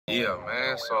Yeah,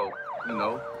 man, so, you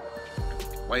know,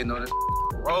 waiting on this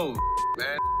road,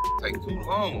 man. Take too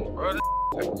long, bro. This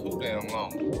take too damn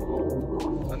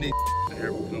long. I need to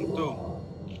hear me come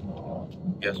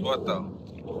through. Guess what,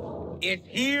 though? It's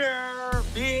here,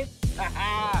 bitch.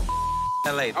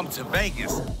 LA, I'm to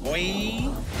Vegas, boy.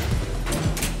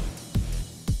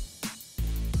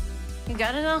 You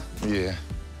got it all? Yeah.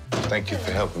 Thank you for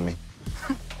helping me.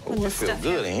 Oh, it feels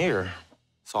good in here.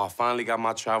 So I finally got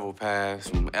my travel pass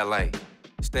from LA.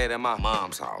 Stayed at my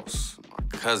mom's house,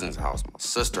 my cousin's house, my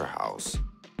sister's house.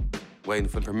 Waiting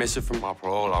for permission from my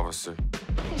parole officer.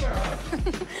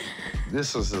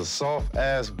 This is a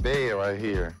soft-ass bed right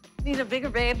here. Need a bigger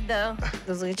babe, though.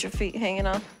 Just look at your feet hanging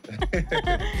on.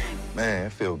 Man,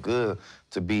 it feels good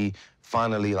to be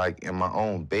finally, like, in my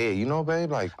own bed. You know,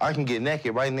 babe? Like, I can get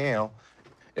naked right now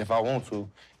if I want to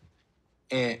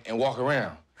and walk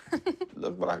around.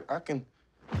 Look, but I can...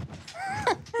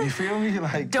 You feel me?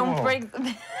 Like, Don't break the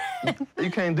bed. You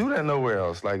can't do that nowhere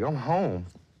else. Like, I'm home.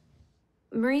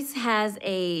 Maurice has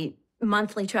a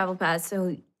monthly travel pass,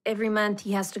 so every month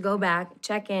he has to go back,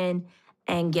 check in,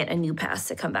 and get a new pass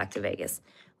to come back to Vegas,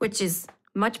 which is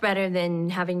much better than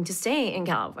having to stay in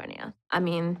California. I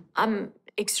mean, I'm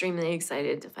extremely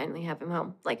excited to finally have him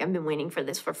home. Like, I've been waiting for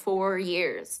this for 4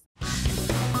 years.